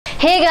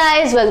Hey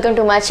guys, welcome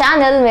to my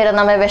channel. मेरा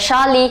नाम है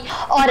वैशाली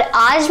और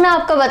आज मैं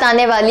आपको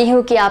बताने वाली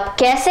हूँ कि आप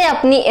कैसे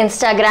अपनी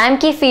इंस्टाग्राम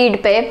की फीड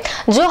पे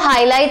जो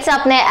हाइलाइट्स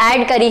आपने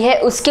ऐड करी है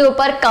उसके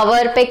ऊपर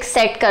कवर पिक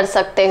सेट कर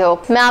सकते हो।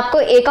 मैं आपको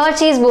एक और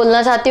चीज़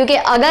बोलना चाहती हूँ कि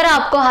अगर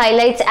आपको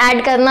हाइलाइट्स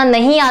ऐड करना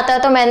नहीं आता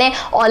तो मैंने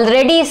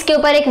ऑलरेडी इसके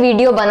ऊपर एक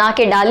वीडियो बना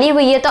के डाली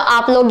हुई है, तो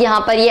आप लोग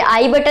यहाँ पर ये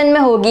आई बटन में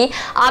होगी,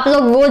 आप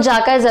लोग वो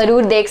जाकर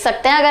ज़रूर देख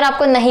सकते हैं अगर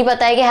आपको नहीं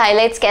पता है कि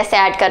हाइलाइट्स कैसे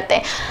ऐड करते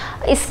हैं।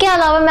 इसके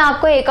अलावा मैं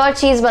आपको एक और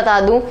चीज़ बता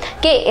दूं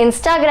कि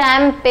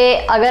इंस्टाग्राम पे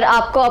अगर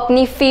आपको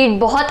अपनी फीड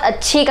बहुत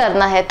अच्छी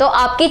करना है तो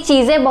आपकी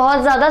चीज़ें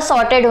बहुत ज़्यादा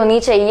सॉर्टेड होनी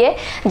चाहिए।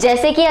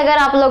 जैसे कि अगर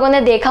आप लोगों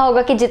ने देखा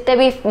होगा कि जितने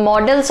भी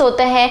मॉडल्स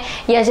होते हैं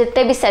या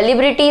जितने भी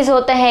सेलिब्रिटीज़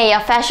होते हैं या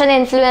फैशन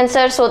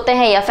इन्फ्लुएंसर्स होते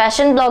हैं या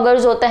फैशन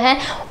ब्लॉगर्स होते हैं,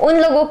 उन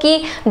लोगों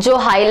की जो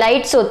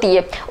हाईलाइट्स होती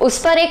है उस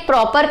पर एक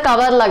प्रॉपर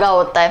कवर लगा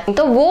होता है।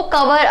 तो वो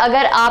कवर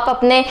अगर आप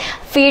अपने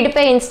फीड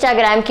पे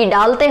इंस्टाग्राम की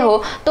डालते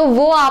हो तो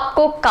वो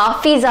आपको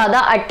काफ़ी ज़्यादा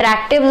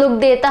अट्रैक्टिव लुक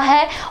देता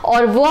है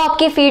और वो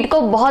आपकी फीड को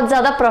बहुत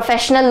ज़्यादा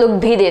प्रोफेशनल लुक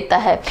भी देता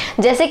है।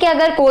 जैसे कि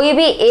अगर कोई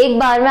भी एक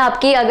बार में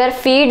आपकी अगर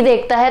फीड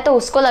देखता है तो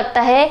उसको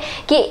लगता है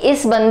कि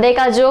इस बंदे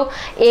का जो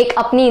एक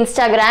अपनी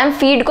इंस्टाग्राम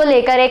फीड को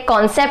लेकर एक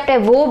कॉन्सेप्ट है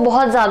वो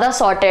बहुत ज़्यादा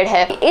सॉर्टेड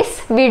है।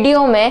 इस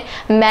वीडियो में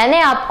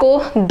मैंने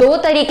आपको दो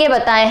तरीके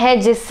बताए हैं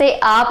जिससे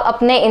आप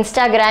अपने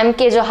इंस्टाग्राम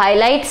के जो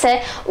हाईलाइट्स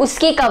है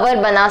उसकी कवर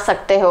बना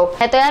सकते हो।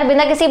 तो यार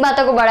बिना किसी बातों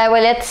को बढ़ाए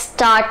हुए let's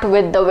start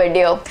with the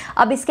video.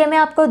 अब इसके मैं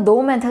आपको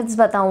दो मेथड्स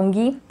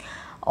बताऊंगी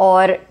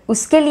और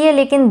उसके लिए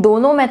लेकिन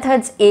दोनों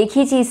मेथड्स एक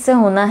ही चीज़ से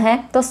होना है।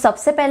 तो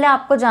सबसे पहले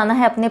आपको जाना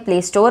है अपने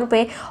प्ले स्टोर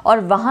पे और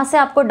वहाँ से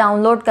आपको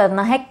डाउनलोड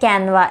करना है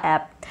कैनवा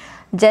ऐप।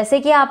 जैसे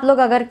कि आप लोग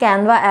अगर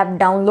कैनवा ऐप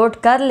डाउनलोड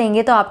कर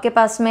लेंगे तो आपके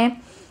पास में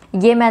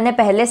ये मैंने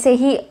पहले से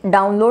ही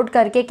डाउनलोड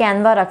करके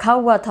कैनवा रखा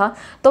हुआ था,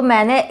 तो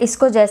मैंने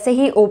इसको जैसे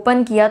ही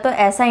ओपन किया तो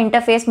ऐसा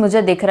इंटरफेस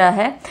मुझे दिख रहा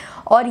है।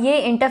 और ये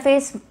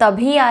इंटरफेस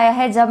तभी आया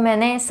है जब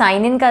मैंने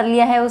साइन इन कर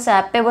लिया है उस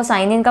ऐप पे। वो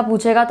साइन इन का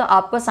पूछेगा तो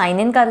आपको साइन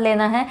इन कर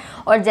लेना है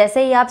और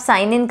जैसे ही आप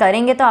साइन इन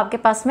करेंगे तो आपके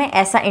पास में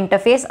ऐसा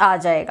इंटरफेस आ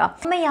जाएगा।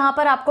 मैं यहाँ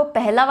पर आपको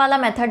पहला वाला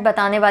मेथड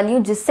बताने वाली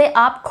हूँ जिससे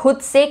आप खुद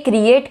से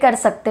क्रिएट कर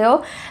सकते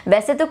हो।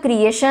 वैसे तो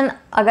क्रिएशन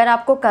अगर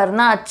आपको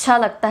करना अच्छा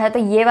लगता है तो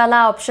ये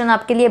वाला ऑप्शन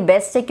आपके लिए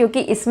बेस्ट है, क्योंकि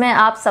इसमें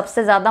आप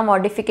सबसे ज़्यादा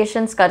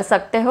मॉडिफिकेशंस कर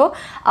सकते हो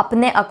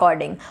अपने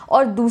अकॉर्डिंग।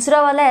 और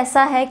दूसरा वाला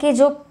ऐसा है कि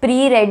जो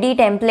प्री रेडी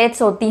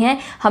टेम्पलेट्स होती हैं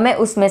हमें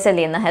उसमें से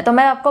लेना है। तो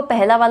मैं आपको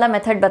पहला वाला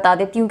मेथड बता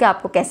देती हूँ कि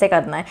आपको कैसे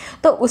करना है।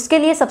 तो उसके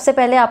लिए सबसे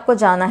पहले आपको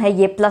जाना है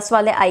ये प्लस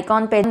वाले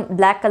आइकॉन पे,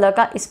 ब्लैक कलर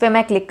का, इस पर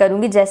मैं क्लिक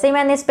करूँगी। जैसे ही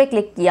मैंने इस पर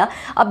क्लिक किया,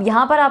 अब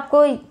यहाँ पर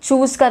आपको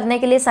चूज़ करने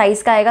के लिए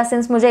साइज़ का आएगा।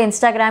 सिंस मुझे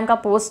इंस्टाग्राम का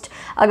पोस्ट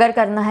अगर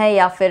करना है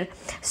या फिर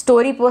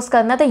स्टोरी पोस्ट करना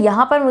है तो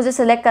यहाँ पर मुझे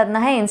सिलेक्ट करना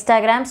है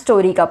इंस्टाग्राम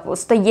स्टोरी का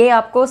पोस्ट, तो ये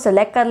आपको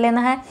सिलेक्ट कर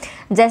लेना है।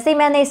 जैसे ही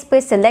मैंने इस पर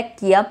सिलेक्ट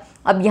किया,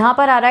 अब यहाँ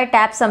पर आ रहा है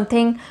tap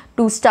something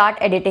to start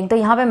editing, तो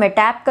यहाँ पे मैं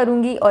टैप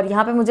करूँगी और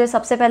यहाँ पे मुझे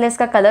सबसे पहले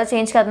इसका कलर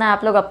चेंज करना है।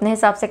 आप लोग अपने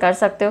हिसाब से कर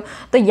सकते हो।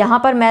 तो यहाँ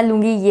पर मैं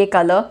लूँगी ये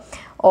कलर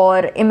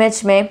और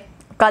इमेज में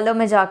कलर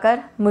में जाकर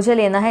मुझे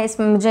लेना है,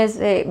 इसमें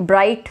मुझे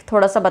ब्राइट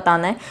थोड़ा सा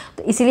बताना है,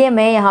 तो इसीलिए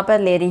मैं यहाँ पर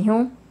ले रही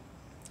हूँ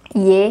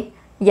ये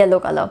येलो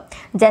कलर।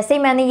 जैसे ही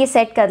मैंने ये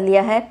सेट कर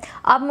लिया है,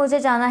 अब मुझे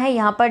जाना है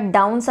यहाँ पर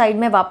डाउन साइड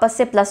में वापस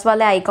से प्लस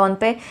वाले आइकॉन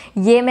पे।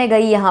 ये मैं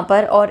गई यहाँ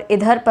पर और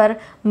इधर पर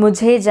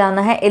मुझे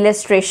जाना है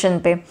इलस्ट्रेशन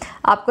पे।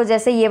 आपको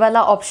जैसे ये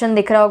वाला ऑप्शन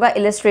दिख रहा होगा,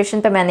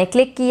 इलस्ट्रेशन पे मैंने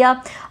क्लिक किया।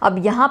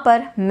 अब यहाँ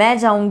पर मैं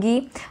जाऊँगी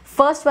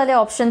फर्स्ट वाले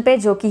ऑप्शन पे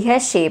जो कि है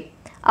शेप।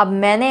 अब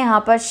मैंने यहाँ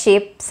पर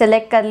शेप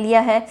सेलेक्ट कर लिया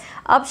है।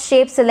 अब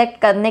शेप सेलेक्ट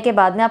करने के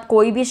बाद में आप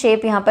कोई भी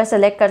शेप यहाँ पर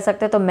सेलेक्ट कर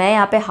सकते हो। तो मैं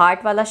यहाँ पे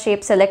हार्ट वाला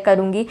शेप सेलेक्ट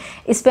करूँगी।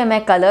 इस पर मैं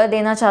कलर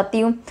देना चाहती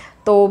हूँ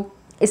तो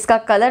इसका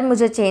कलर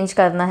मुझे चेंज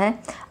करना है।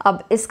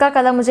 अब इसका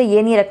कलर मुझे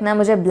ये नहीं रखना है,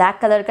 मुझे ब्लैक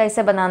कलर का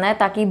इसे बनाना है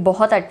ताकि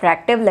बहुत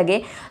अट्रैक्टिव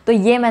लगे। तो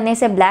ये मैंने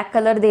इसे ब्लैक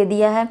कलर दे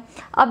दिया है।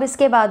 अब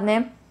इसके बाद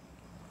में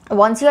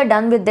once you are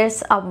done with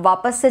this, आप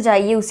वापस से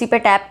जाइए उसी पे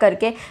टैप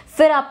करके,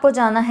 फिर आपको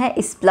जाना है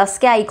इस प्लस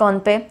के आइकॉन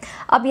पे।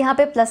 अब यहाँ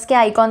पे प्लस के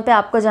आइकॉन पे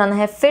आपको जाना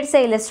है फिर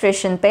से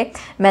इलस्ट्रेशन पे।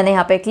 मैंने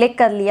यहाँ पे क्लिक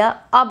कर लिया।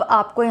 अब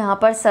आपको यहाँ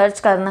पर सर्च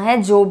करना है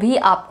जो भी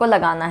आपको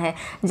लगाना है।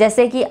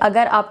 जैसे कि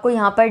अगर आपको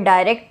यहाँ पर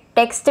डायरेक्ट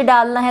टेक्स्ट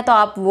डालना है तो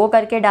आप वो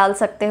करके डाल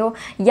सकते हो,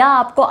 या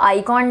आपको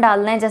आइकॉन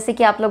डालना है। जैसे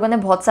कि आप लोगों ने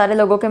बहुत सारे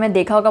लोगों के मैं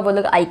देखा होगा वो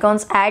लोग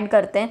आइकॉन्स ऐड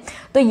करते हैं,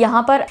 तो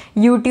यहाँ पर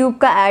यूट्यूब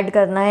का ऐड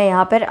करना है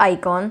यहाँ पर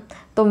आइकॉन,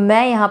 तो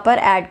मैं यहाँ पर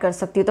ऐड कर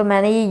सकती हूँ। तो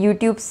मैंने ये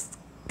यूट्यूब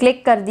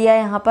क्लिक कर दिया है।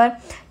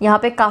 यहाँ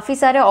पे काफ़ी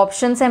सारे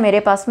ऑप्शंस हैं मेरे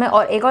पास में।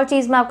 और एक और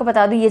चीज़ मैं आपको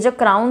बता दूँ, ये जो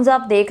क्राउन्स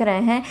आप देख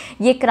रहे हैं,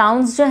 ये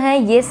क्राउन्स जो हैं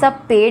ये सब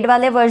पेड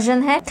वाले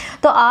वर्जन हैं,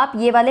 तो आप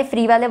ये वाले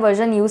फ्री वाले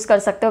वर्जन यूज़ कर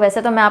सकते हो।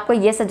 वैसे तो मैं आपको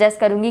ये सजेस्ट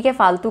करूँगी कि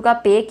फालतू का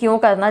पे क्यों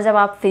करना जब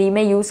आप फ्री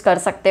में यूज़ कर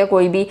सकते हो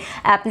कोई भी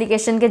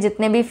एप्लीकेशन के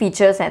जितने भी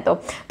फीचर्स हैं।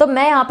 तो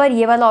मैं यहाँ पर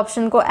ये वाला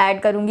ऑप्शन को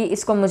ऐड करूँगी।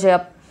 इसको मुझे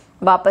अब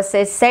वापस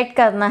से सेट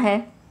करना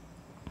है,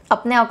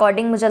 अपने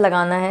अकॉर्डिंग मुझे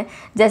लगाना है।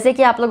 जैसे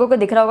कि आप लोगों को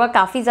दिख रहा होगा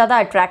काफ़ी ज़्यादा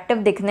अट्रैक्टिव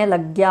दिखने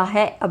लग गया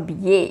है। अब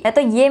ये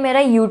तो ये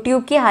मेरा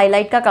YouTube की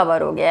हाईलाइट का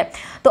कवर हो गया है।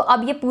 तो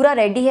अब ये पूरा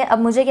रेडी है। अब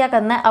मुझे क्या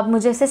करना है, अब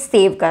मुझे इसे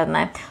सेव करना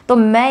है। तो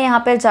मैं यहाँ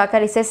पर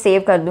जाकर इसे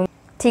सेव कर दूँगी।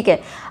 ठीक है,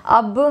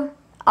 अब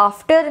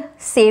आफ्टर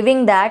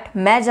सेविंग दैट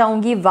मैं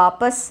जाऊंगी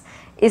वापस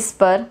इस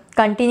पर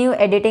कंटिन्यू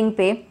एडिटिंग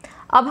पे।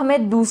 अब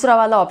हमें दूसरा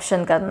वाला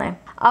ऑप्शन करना है।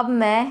 अब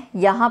मैं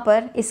यहाँ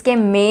पर इसके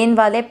मेन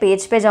वाले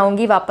पेज पे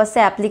जाऊँगी, वापस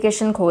से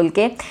एप्लीकेशन खोल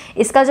के।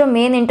 इसका जो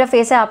मेन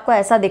इंटरफेस है आपको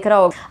ऐसा दिख रहा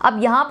होगा।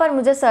 अब यहाँ पर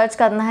मुझे सर्च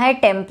करना है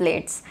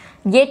टेम्पलेट्स।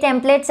 ये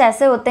टेम्पलेट्स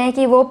ऐसे होते हैं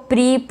कि वो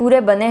पूरे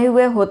बने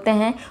हुए होते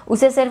हैं,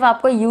 उसे सिर्फ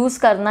आपको यूज़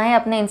करना है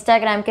अपने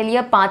इंस्टाग्राम के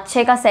लिए।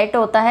 5-6 का सेट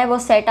होता है, वो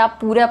सेट आप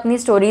पूरे अपनी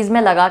स्टोरीज़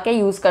में लगा के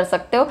यूज़ कर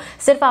सकते हो,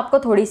 सिर्फ आपको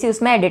थोड़ी सी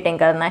उसमें एडिटिंग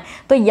करना है।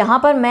 तो यहाँ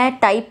पर मैं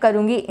टाइप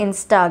करूँगी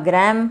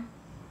इंस्टाग्राम।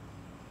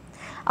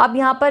 अब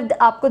यहाँ पर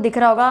आपको दिख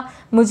रहा होगा,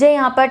 मुझे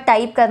यहाँ पर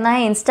टाइप करना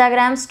है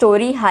इंस्टाग्राम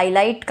स्टोरी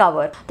हाईलाइट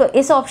कवर। तो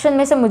इस ऑप्शन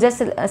में से मुझे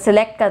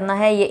सिलेक्ट करना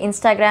है ये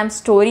इंस्टाग्राम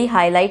स्टोरी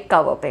हाईलाइट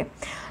कवर पे।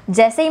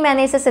 जैसे ही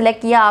मैंने इसे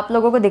सिलेक्ट किया, आप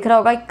लोगों को दिख रहा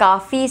होगा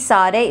काफ़ी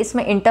सारे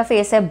इसमें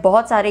इंटरफेस है,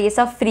 बहुत सारे, ये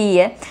सब फ्री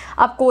है।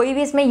 आप कोई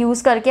भी इसमें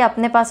यूज़ करके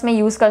अपने पास में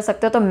यूज़ कर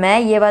सकते हो। तो मैं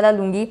ये वाला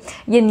लूँगी,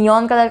 ये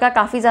नियॉन कलर का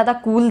काफ़ी ज़्यादा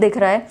कूल दिख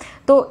रहा है।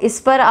 तो इस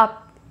पर आप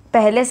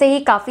पहले से ही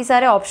काफ़ी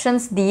सारे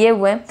ऑप्शंस दिए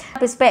हुए हैं,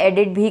 आप इस पर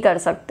एडिट भी कर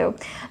सकते हो।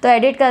 तो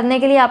एडिट करने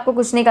के लिए आपको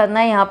कुछ नहीं करना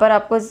है, यहाँ पर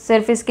आपको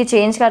सिर्फ इसकी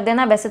चेंज कर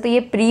देना। वैसे तो ये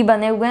प्री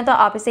बने हुए हैं तो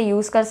आप इसे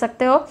यूज़ कर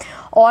सकते हो।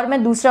 और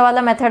मैं दूसरा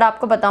वाला मेथड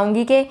आपको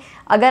बताऊंगी कि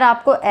अगर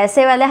आपको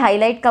ऐसे वाले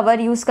हाईलाइट कवर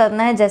यूज़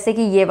करना है, जैसे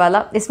कि ये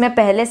वाला, इसमें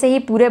पहले से ही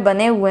पूरे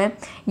बने हुए हैं,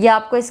 ये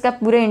आपको इसका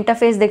पूरे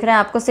इंटरफेस दिख रहा है,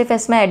 आपको सिर्फ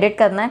इसमें एडिट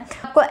करना है।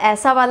 आपको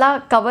ऐसा वाला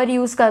कवर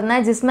यूज़ करना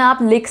है जिसमें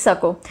आप लिख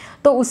सको,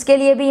 तो उसके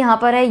लिए भी यहाँ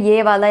पर है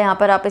ये वाला। यहाँ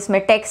पर आप इसमें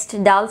टेक्स्ट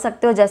डाल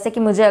सकते हो, जैसे कि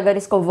मुझे अगर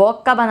इसको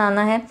वर्क का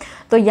बनाना है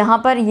तो यहाँ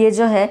पर ये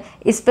जो है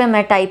इस पर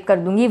मैं टाइप कर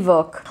दूँगी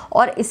वर्क।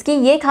 और इसकी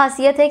ये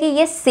खासियत है कि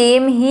ये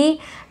same he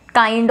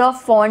kind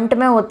of font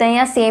में होते हैं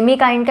या सेम ही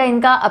काइंड का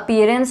इनका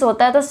अपीयरेंस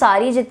होता है। तो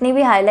सारी जितनी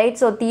भी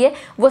हाइलाइट्स होती है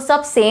वो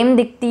सब सेम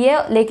दिखती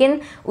है, लेकिन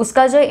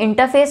उसका जो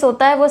इंटरफेस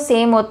होता है वो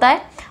सेम होता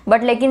है,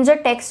 बट लेकिन जो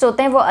टेक्स्ट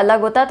होते हैं वो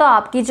अलग होता है। तो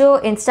आपकी जो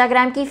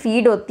इंस्टाग्राम की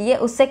फीड होती है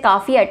उससे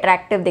काफ़ी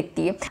अट्रैक्टिव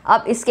दिखती है।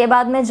 अब इसके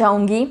बाद मैं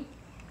जाऊँगी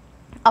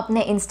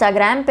अपने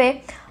इंस्टाग्राम पे,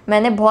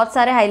 मैंने बहुत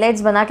सारे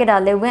हाइलाइट्स बना के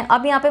डाले हुए हैं।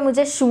 अब यहाँ पे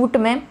मुझे शूट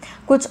में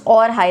कुछ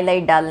और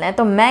हाइलाइट डालना है,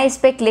 तो मैं इस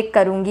पर क्लिक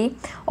करूँगी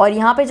और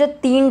यहाँ पे जो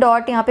 3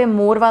 डॉट यहाँ पे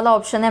मोर वाला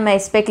ऑप्शन है, मैं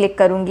इस पर क्लिक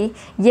करूँगी।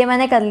 ये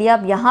मैंने कर लिया।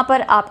 अब यहाँ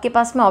पर आपके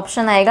पास में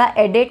ऑप्शन आएगा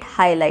एडिट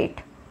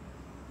हाईलाइट।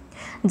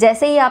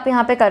 जैसे ही आप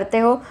यहाँ पे करते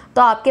हो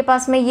तो आपके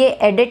पास में ये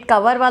एडिट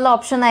कवर वाला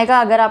ऑप्शन आएगा।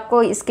 अगर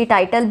आपको इसकी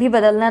टाइटल भी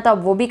बदलना है तो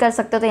आप वो भी कर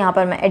सकते हो। तो यहाँ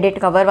पर मैं एडिट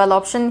कवर वाला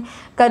ऑप्शन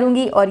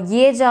करूँगी और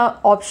ये जो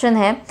ऑप्शन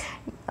है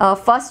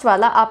फर्स्ट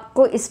वाला,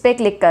 आपको इस पर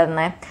क्लिक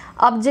करना है।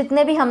 अब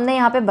जितने भी हमने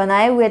यहाँ पे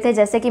बनाए हुए थे,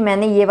 जैसे कि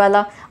मैंने ये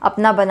वाला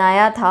अपना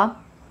बनाया था,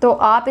 तो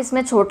आप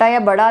इसमें छोटा या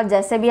बड़ा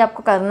जैसे भी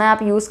आपको करना है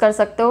आप यूज़ कर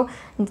सकते हो।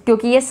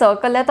 क्योंकि ये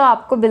सर्कल है तो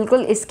आपको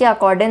बिल्कुल इसके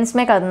अकॉर्डेंस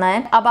में करना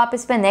है। अब आप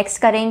इस पर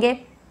नेक्स्ट करेंगे,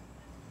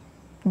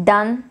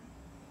 डन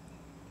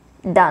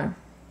डन।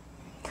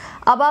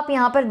 अब आप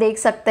यहाँ पर देख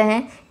सकते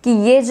हैं कि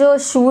ये जो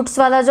शूट्स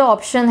वाला जो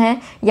ऑप्शन है,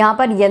 यहाँ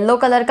पर येलो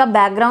कलर का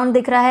बैकग्राउंड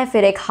दिख रहा है,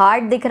 फिर एक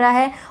हार्ट दिख रहा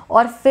है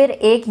और फिर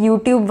एक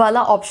यूट्यूब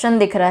वाला ऑप्शन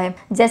दिख रहा है।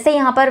 जैसे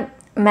यहाँ पर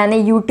मैंने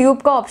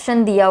YouTube का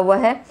ऑप्शन दिया हुआ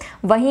है,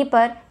 वहीं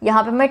पर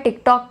यहाँ पे मैं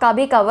TikTok का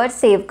भी कवर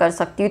सेव कर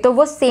सकती हूँ, तो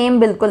वो सेम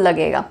बिल्कुल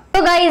लगेगा।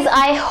 तो गाइज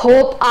आई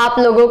होप आप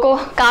लोगों को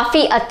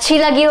काफ़ी अच्छी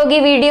लगी होगी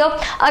वीडियो।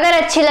 अगर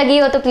अच्छी लगी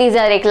हो तो प्लीज़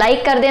यार एक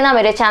लाइक कर देना,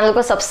 मेरे चैनल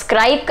को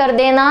सब्सक्राइब कर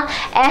देना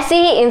ऐसे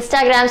ही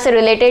इंस्टाग्राम से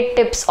रिलेटेड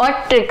टिप्स और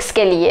ट्रिक्स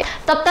के लिए।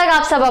 तब तक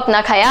आप सब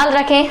अपना ख्याल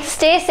रखें,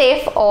 स्टे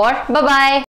सेफ और बाय बाय।